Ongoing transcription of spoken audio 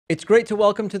It's great to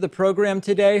welcome to the program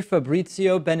today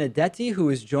Fabrizio Benedetti, who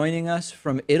is joining us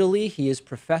from Italy. He is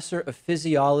professor of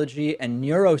physiology and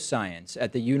neuroscience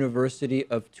at the University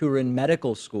of Turin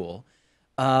Medical School.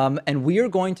 And we are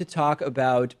going to talk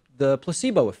about the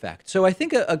placebo effect. So I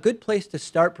think a good place to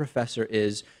start, Professor,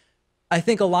 is I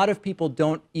think a lot of people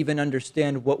don't even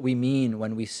understand what we mean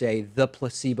when we say the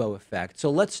placebo effect. So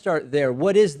let's start there.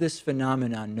 What is this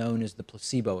phenomenon known as the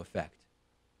placebo effect?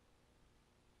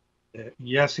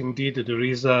 Yes, indeed, there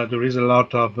is a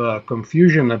lot of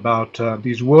confusion about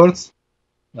these words.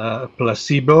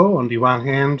 Placebo on the one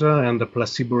hand, and the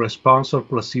placebo response or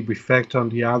placebo effect on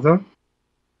the other.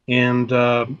 And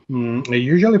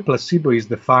usually placebo is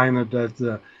defined as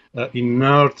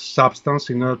inert substance,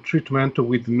 inert treatment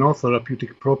with no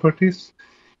therapeutic properties.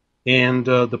 And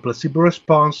the placebo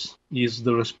response is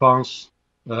the response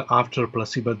after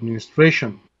placebo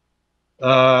administration.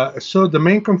 So the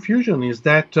main confusion is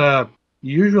that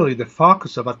usually the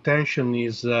focus of attention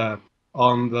is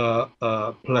on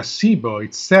the placebo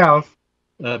itself,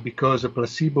 because a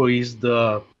placebo is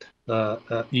the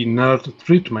inert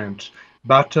treatment.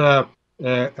 But I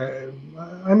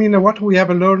mean, what we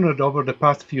have learned over the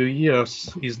past few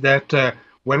years is that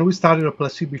when we studied the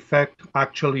placebo effect,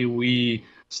 actually we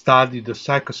studied the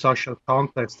psychosocial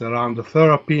context around the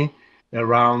therapy,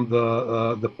 around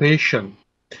the patient.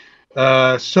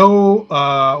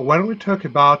 When we talk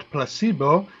about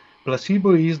placebo,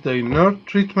 placebo is the inert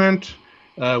treatment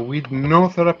with no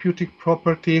therapeutic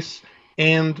properties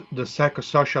and the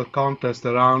psychosocial context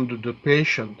around the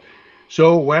patient.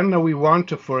 So when we want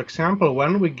to, for example,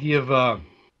 when we give a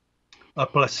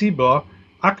placebo,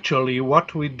 actually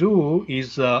what we do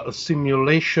is a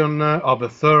simulation of a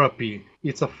therapy.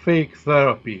 It's a fake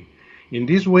therapy. In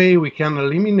this way, we can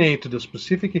eliminate the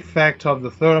specific effect of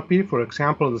the therapy, for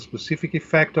example, the specific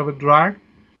effect of a drug,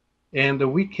 and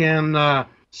we can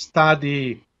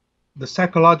study the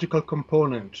psychological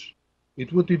component.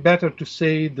 It would be better to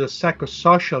say the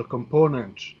psychosocial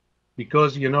component,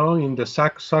 because, you know, in the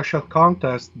psychosocial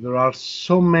context, there are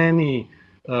so many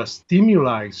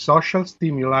stimuli, social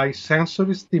stimuli,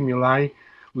 sensory stimuli,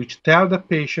 which tell the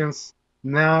patients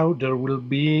now there will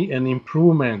be an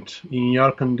improvement in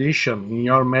your condition, in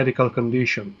your medical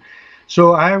condition.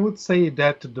 So I would say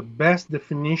that the best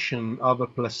definition of a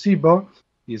placebo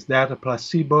is that a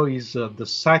placebo is the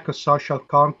psychosocial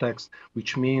context,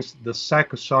 which means the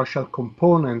psychosocial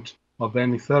component of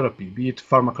any therapy, be it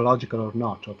pharmacological or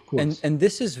not, of course. And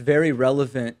this is very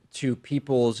relevant to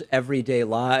people's everyday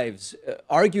lives,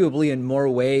 arguably in more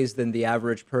ways than the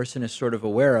average person is sort of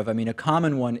aware of. I mean, a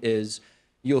common one is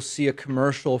you'll see a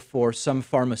commercial for some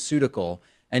pharmaceutical,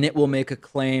 and it will make a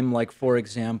claim like, for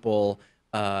example,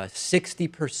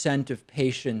 60% of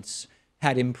patients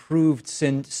had improved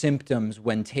symptoms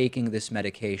when taking this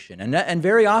medication. And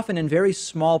very often in very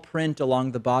small print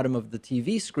along the bottom of the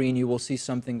TV screen, you will see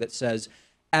something that says,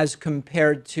 as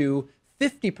compared to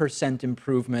 50%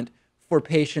 improvement for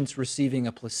patients receiving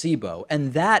a placebo.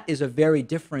 And that is a very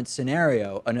different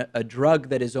scenario, a drug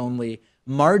that is only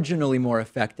marginally more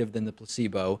effective than the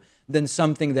placebo, than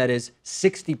something that is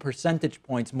 60 percentage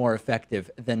points more effective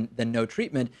than no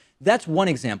treatment. That's one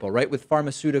example, right, with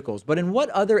pharmaceuticals. But in what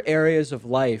other areas of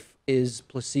life is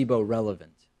placebo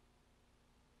relevant?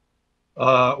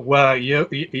 Well,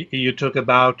 you talk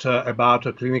about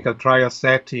a clinical trial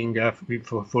setting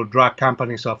for drug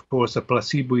companies. Of course, a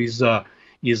placebo is a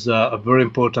very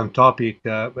important topic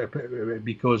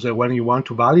because when you want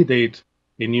to validate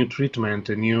a new treatment,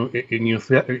 a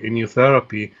new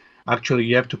therapy, actually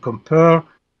you have to compare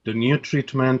the new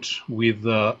treatment with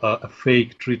a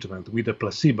fake treatment, with a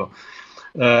placebo.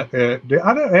 The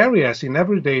other areas in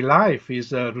everyday life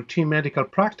is routine medical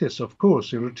practice, of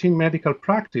course. In routine medical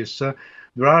practice,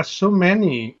 there are so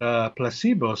many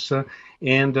placebos,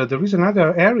 and there is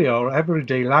another area of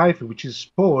everyday life, which is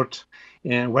sport.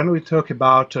 And when we talk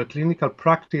about clinical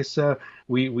practice,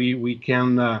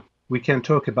 we can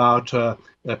talk about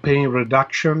pain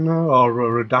reduction or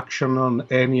reduction on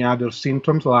any other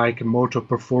symptoms like motor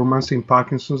performance in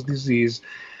Parkinson's disease.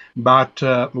 But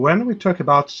when we talk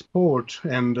about sport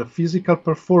and physical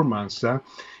performance,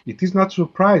 it is not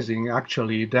surprising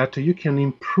actually that you can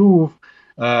improve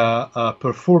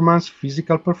performance,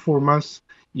 physical performance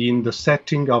in the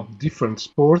setting of different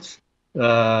sports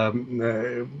by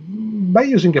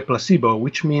using a placebo,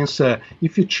 which means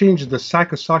if you change the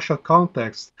psychosocial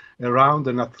context around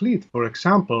an athlete, for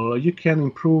example, you can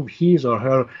improve his or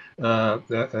her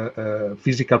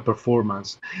physical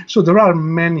performance. So there are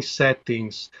many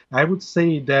settings. I would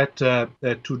say that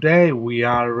today we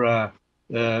are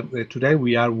today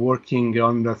we are working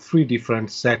on the three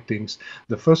different settings.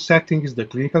 The first setting is the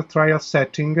clinical trial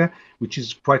setting, which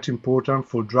is quite important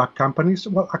for drug companies.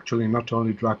 Well, actually, not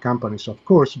only drug companies, of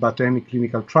course, but any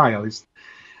clinical trialist.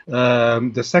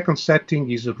 The second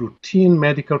setting is a routine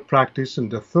medical practice, and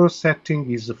the third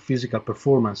setting is a physical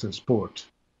performance and sport.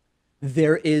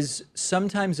 There is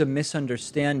sometimes a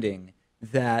misunderstanding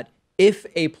that if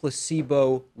a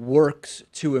placebo works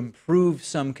to improve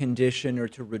some condition or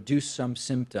to reduce some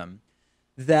symptom,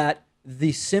 that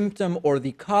the symptom or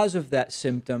the cause of that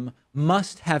symptom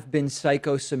must have been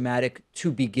psychosomatic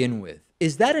to begin with.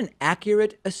 Is that an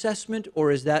accurate assessment or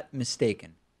is that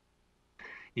mistaken?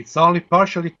 It's only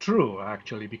partially true,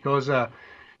 actually, because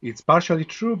it's partially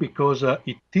true because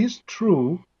it is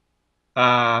true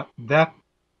that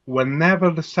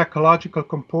whenever the psychological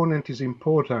component is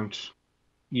important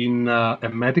in a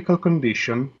medical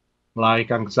condition,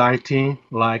 like anxiety,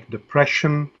 like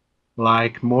depression,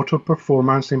 like motor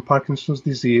performance in Parkinson's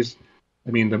disease,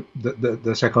 I mean,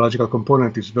 the psychological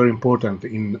component is very important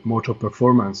in motor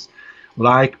performance,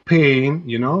 like pain,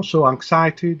 so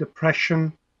anxiety,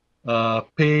 depression,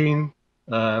 pain,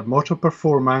 motor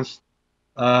performance.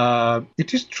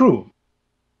 It is true.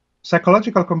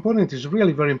 Psychological component is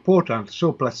really very important.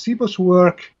 So placebos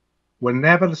work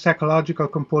whenever the psychological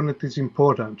component is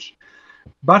important.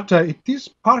 But it is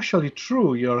partially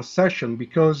true, your assertion,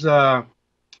 because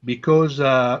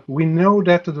we know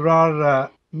that there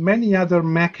are many other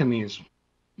mechanisms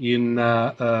in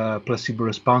placebo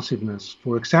responsiveness.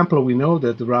 For example, we know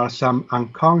that there are some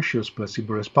unconscious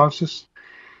placebo responses,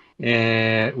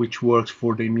 which works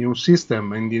for the immune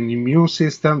system. And in the immune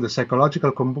system, the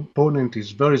psychological component is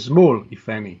very small, if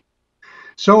any.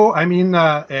 So, I mean,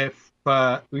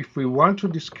 if we want to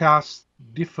discuss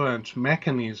different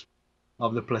mechanisms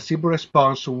of the placebo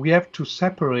response, we have to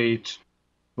separate,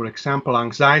 for example,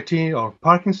 anxiety or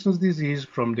Parkinson's disease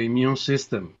from the immune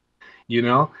system.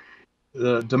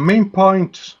 The main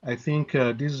point, I think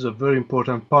this is a very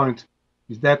important point,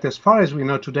 is that as far as we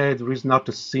know today, there is not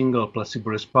a single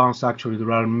placebo response. Actually,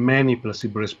 there are many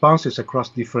placebo responses across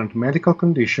different medical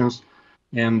conditions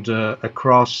and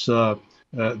across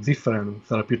different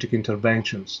therapeutic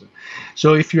interventions.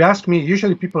 So if you ask me,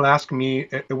 usually people ask me,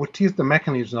 what is the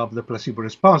mechanism of the placebo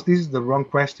response? This is the wrong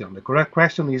question. The correct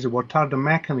question is, what are the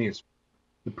mechanisms,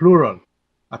 the plural,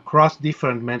 across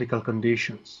different medical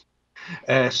conditions?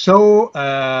 So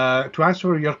to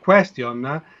answer your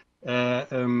question,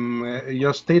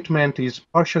 your statement is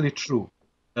partially true.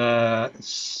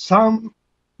 Some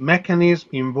mechanisms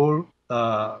involve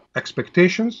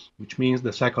expectations, which means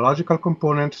the psychological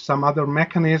component. Some other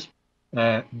mechanisms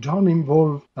don't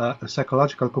involve a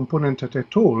psychological component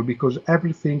at all, because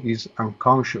everything is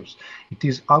unconscious. It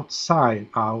is outside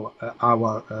our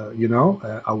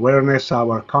awareness,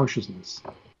 our consciousness.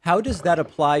 How does that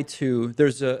apply to,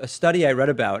 there's a study I read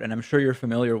about, and I'm sure you're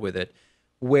familiar with it,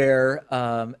 where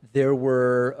there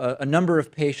were a number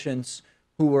of patients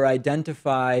who were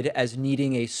identified as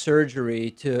needing a surgery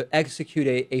to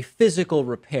execute a physical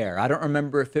repair. I don't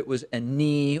remember if it was a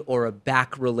knee or a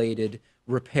back-related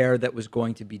repair that was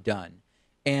going to be done.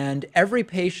 And every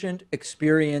patient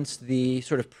experienced the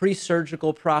sort of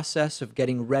pre-surgical process of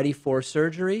getting ready for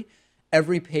surgery.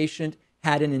 Every patient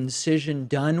had an incision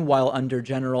done while under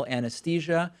general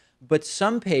anesthesia, but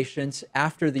some patients,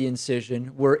 after the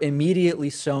incision, were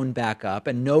immediately sewn back up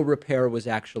and no repair was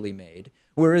actually made,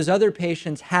 whereas other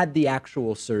patients had the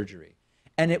actual surgery.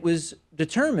 And it was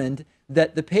determined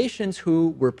that the patients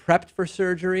who were prepped for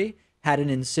surgery, had an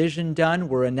incision done,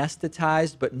 were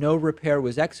anesthetized, but no repair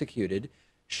was executed,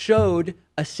 showed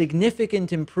a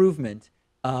significant improvement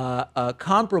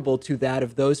comparable to that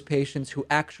of those patients who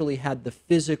actually had the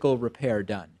physical repair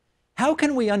done. How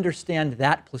can we understand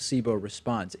that placebo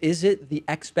response? Is it the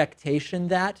expectation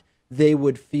that they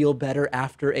would feel better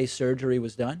after a surgery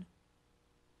was done?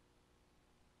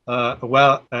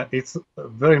 It's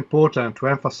very important to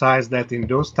emphasize that in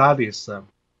those studies,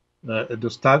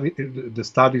 the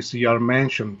studies you are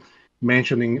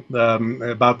mentioning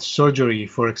about surgery,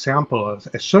 for example,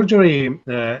 a surgery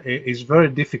is very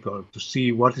difficult to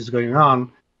see what is going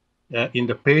on in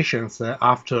the patients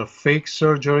after fake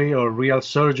surgery or real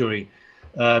surgery,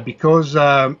 because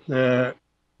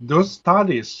those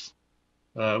studies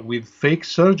with fake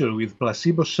surgery, with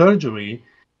placebo surgery,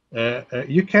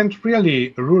 you can't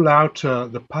really rule out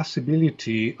the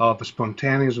possibility of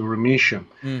spontaneous remission.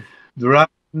 There are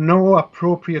no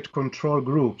appropriate control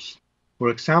groups. For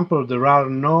example, there are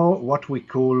no what we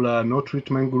call no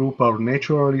treatment group or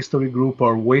natural history group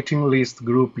or waiting list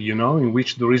group, in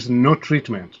which there is no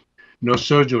treatment. no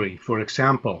surgery, for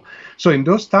example. So in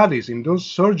those studies, in those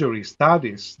surgery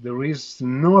studies, there is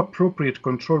no appropriate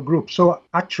control group. So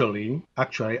actually,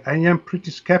 I am pretty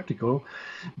skeptical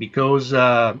because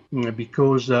there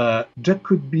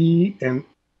could be, and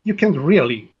you can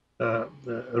really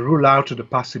rule out the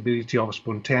possibility of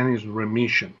spontaneous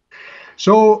remission.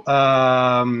 So,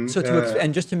 And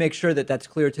just to make sure that that's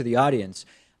clear to the audience,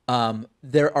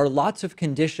 there are lots of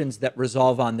conditions that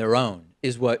resolve on their own,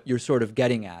 is what you're sort of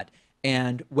getting at.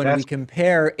 And when we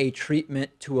compare a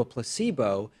treatment to a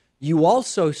placebo, you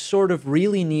also sort of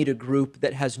really need a group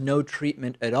that has no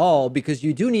treatment at all, because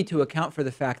you do need to account for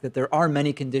the fact that there are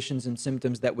many conditions and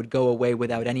symptoms that would go away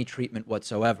without any treatment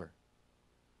whatsoever.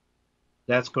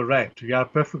 That's correct. You are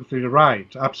perfectly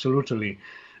right. Absolutely.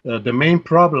 The main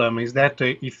problem is that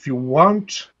if you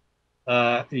want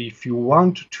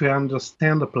to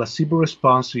understand the placebo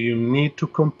response, you need to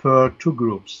compare two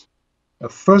groups. A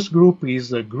first group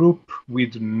is a group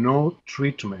with no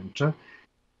treatment.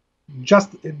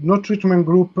 Just no treatment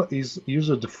group is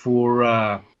used for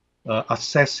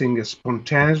assessing a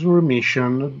spontaneous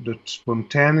remission, the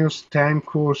spontaneous time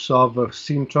course of a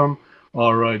symptom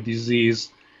or a disease,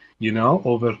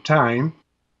 over time.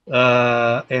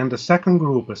 And the second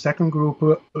group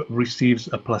receives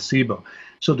a placebo.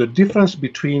 So the difference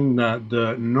between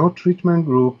the no treatment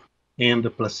group and the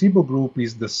placebo group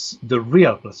is the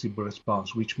real placebo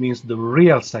response, which means the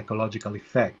real psychological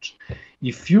effect.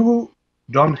 If you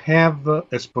don't have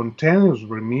a spontaneous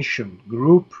remission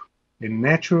group, a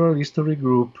natural history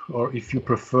group, or if you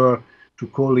prefer to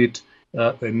call it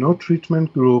a no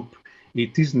treatment group,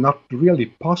 it is not really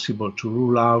possible to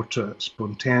rule out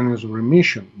spontaneous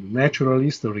remission, natural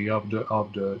history of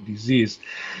the disease.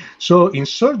 So in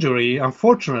surgery,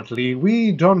 unfortunately,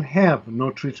 we don't have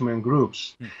no treatment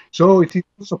groups. So it is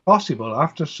also possible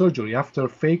after surgery, after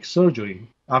fake surgery,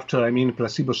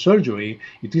 placebo surgery,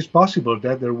 it is possible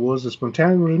that there was a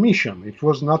spontaneous remission. It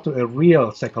was not a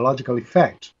real psychological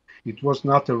effect. It was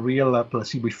not a real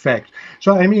placebo effect.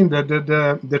 So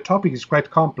the topic is quite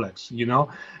complex,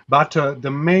 but the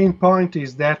main point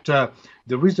is that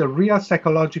there is a real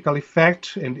psychological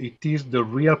effect, and it is the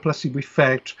real placebo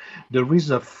effect. There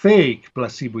is a fake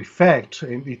placebo effect,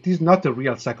 and it is not a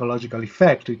real psychological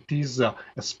effect. It is a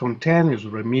spontaneous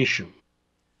remission.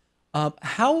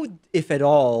 How, if at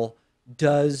all,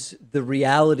 does the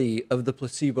reality of the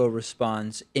placebo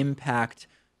response impact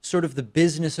sort of the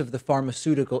business of the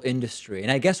pharmaceutical industry?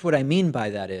 And I guess what I mean by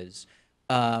that is,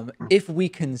 if we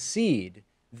concede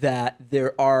that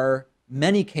there are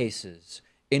many cases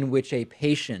in which a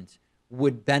patient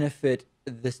would benefit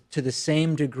to the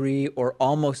same degree or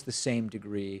almost the same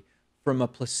degree from a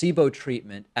placebo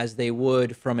treatment as they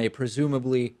would from a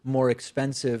presumably more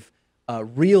expensive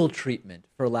real treatment,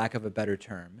 for lack of a better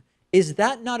term, is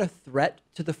that not a threat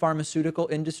to the pharmaceutical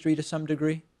industry to some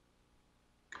degree?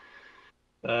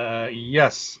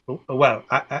 Yes. Well,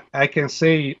 I can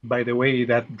say, by the way,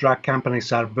 that drug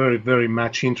companies are very, very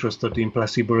much interested in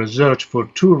placebo research for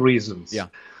two reasons. Yeah.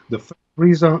 The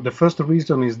first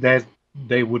reason is that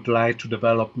they would like to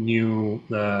develop new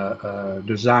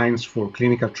designs for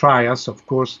clinical trials, of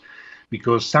course,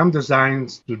 because some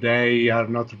designs today are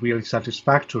not really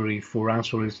satisfactory for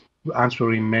answering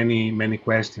many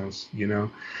questions.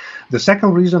 The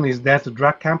second reason is that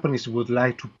drug companies would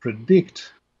like to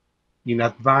predict in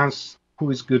advance who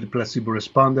is good placebo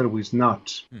responder, who is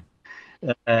not.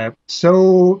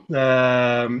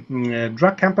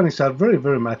 Drug companies are very,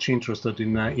 very much interested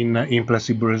in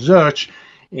placebo research,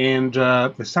 and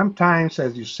sometimes,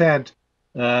 as you said,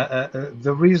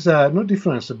 there is no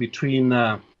difference between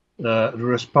the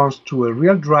response to a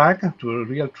real drug, to a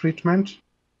real treatment,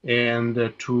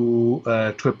 and to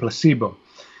a placebo.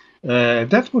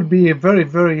 That would be very,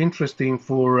 very interesting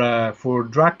for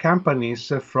drug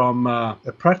companies from a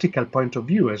practical point of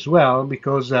view as well,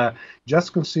 because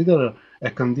just consider a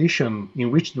condition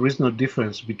in which there is no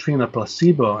difference between a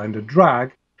placebo and a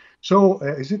drug. So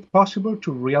is it possible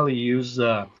to really use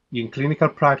in clinical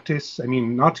practice,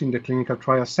 not in the clinical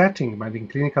trial setting, but in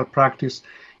clinical practice,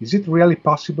 is it really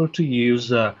possible to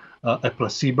use a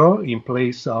placebo in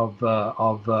place of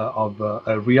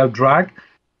a real drug?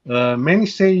 Many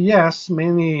say yes,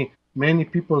 many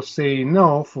people say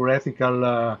no for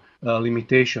ethical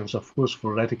limitations, of course,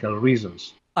 for ethical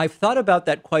reasons. I've thought about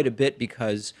that quite a bit,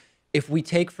 because if we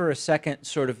take for a second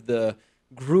sort of the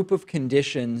group of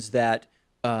conditions that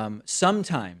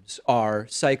sometimes are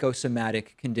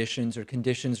psychosomatic conditions or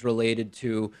conditions related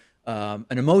to an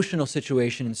emotional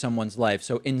situation in someone's life,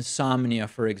 so insomnia,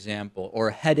 for example,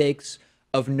 or headaches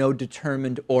of no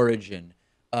determined origin,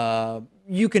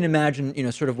 you can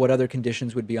imagine, sort of what other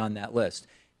conditions would be on that list.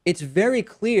 it's very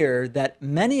clear that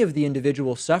many of the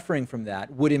individuals suffering from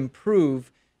that would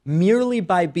improve merely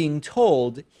by being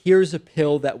told, here's a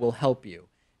pill that will help you.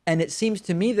 And it seems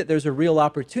to me that there's a real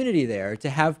opportunity there to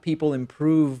have people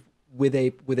improve with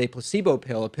a placebo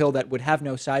pill, a pill that would have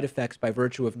no side effects by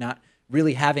virtue of not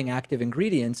really having active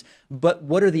ingredients. But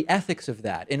what are the ethics of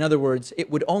that? In other words, it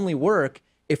would only work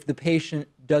if the patient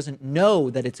doesn't know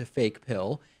that it's a fake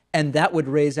pill, and that would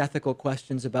raise ethical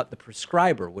questions about the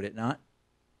prescriber, would it not?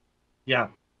 Yeah,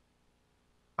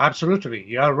 absolutely.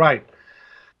 You are right.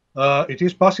 It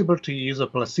is possible to use a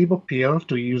placebo pill,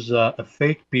 to use a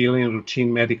fake pill in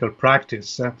routine medical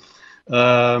practice.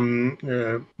 You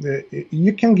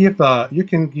can give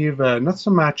not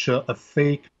so much a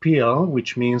fake pill,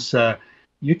 which means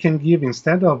you can give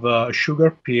instead of a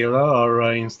sugar pill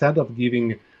or instead of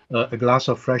giving a glass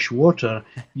of fresh water,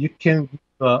 you can give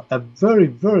a very,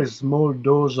 very small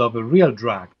dose of a real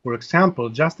drug. For example,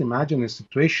 just imagine a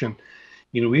situation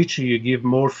in which you give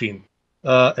morphine.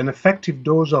 An effective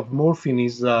dose of morphine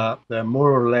is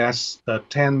more or less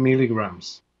 10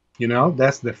 milligrams. You know,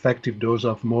 that's the effective dose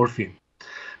of morphine.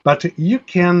 But you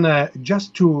can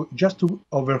just to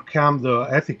overcome the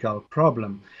ethical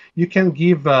problem, you can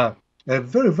give a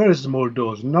very, very small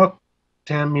dose, not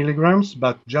 10 milligrams,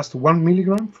 but just 1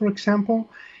 milligram, for example.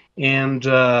 And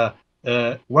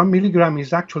 1 milligram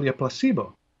is actually a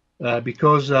placebo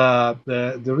because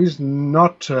there is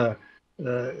not a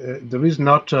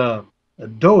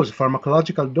dose,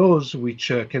 pharmacological dose,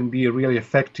 which can be really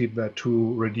effective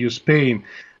to reduce pain.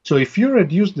 So if you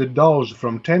reduce the dose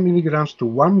from 10 milligrams to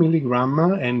 1 milligram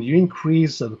and you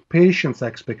increase the patient's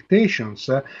expectations,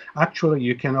 actually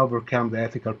you can overcome the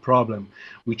ethical problem,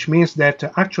 which means that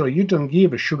actually you don't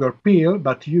give a sugar pill,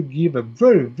 but you give a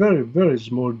very, very, very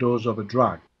small dose of a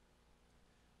drug.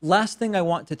 Last thing I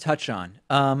want to touch on,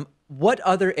 what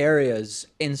other areas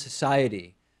in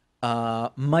society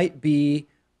might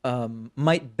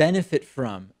benefit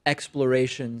from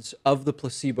explorations of the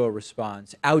placebo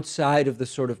response outside of the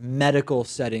sort of medical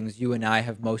settings you and I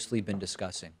have mostly been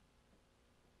discussing?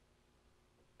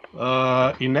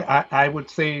 I would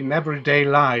say in everyday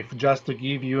life, just to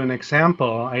give you an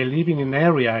example, I live in an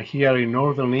area here in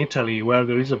northern Italy where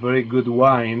there is a very good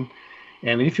wine.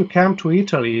 And if you come to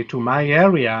Italy, to my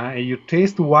area, and you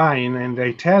taste wine, and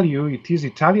I tell you it is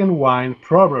Italian wine,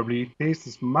 probably it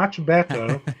tastes much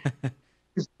better.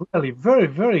 It's really very,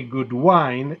 very good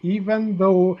wine, even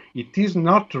though it is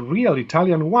not real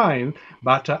Italian wine,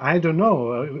 but I don't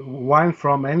know, wine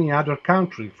from any other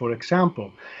country, for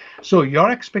example. So your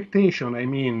expectation, I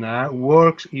mean,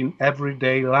 works in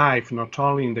everyday life, not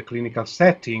only in the clinical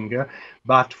setting,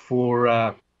 but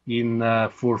for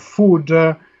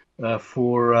food,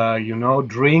 for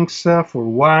drinks, for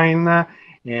wine,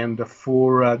 and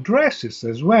for dresses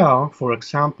as well. For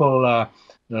example,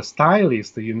 the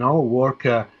stylists, work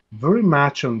very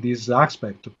much on this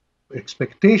aspect,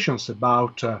 expectations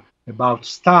about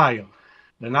style.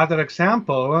 Another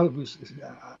example,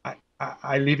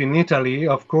 I live in Italy,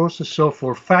 of course, so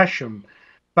for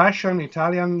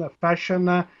Italian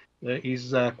fashion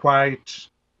is quite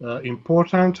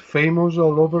important, famous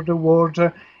all over the world.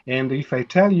 And if I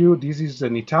tell you this is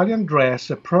an Italian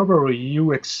dress, probably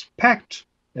you expect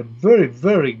a very,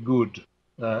 very good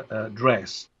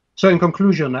dress. So in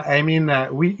conclusion, I mean,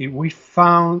 we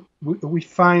find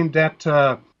that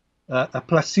a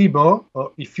placebo,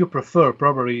 or if you prefer,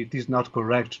 probably it is not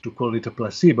correct to call it a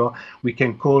placebo. We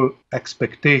can call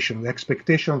expectation.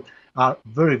 Expectations are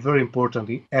very, very important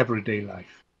in everyday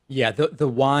life. Yeah, the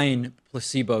wine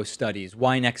placebo studies,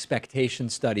 wine expectation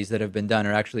studies that have been done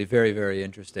are actually very, very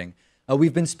interesting.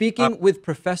 We've been speaking with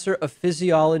Professor of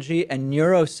Physiology and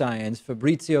Neuroscience,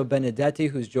 Fabrizio Benedetti,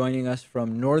 who's joining us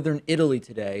from Northern Italy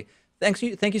today. Thank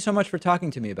you so much for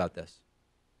talking to me about this.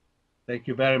 Thank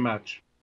you very much.